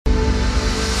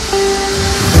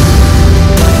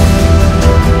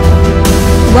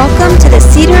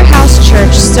Cedar House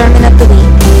Church Sermon of the Week.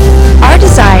 Our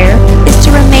desire is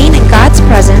to remain in God's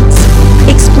presence,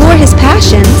 explore His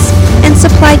passions, and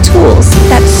supply tools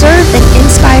that serve and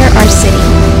inspire our city.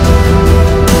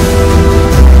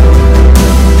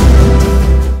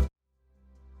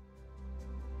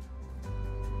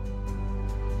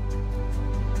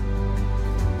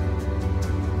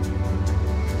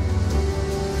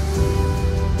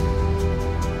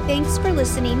 Thanks for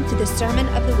listening to the Sermon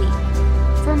of the Week.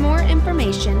 For more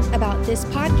information about this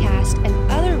podcast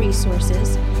and other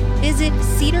resources, visit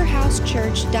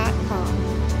cedarhousechurch.com.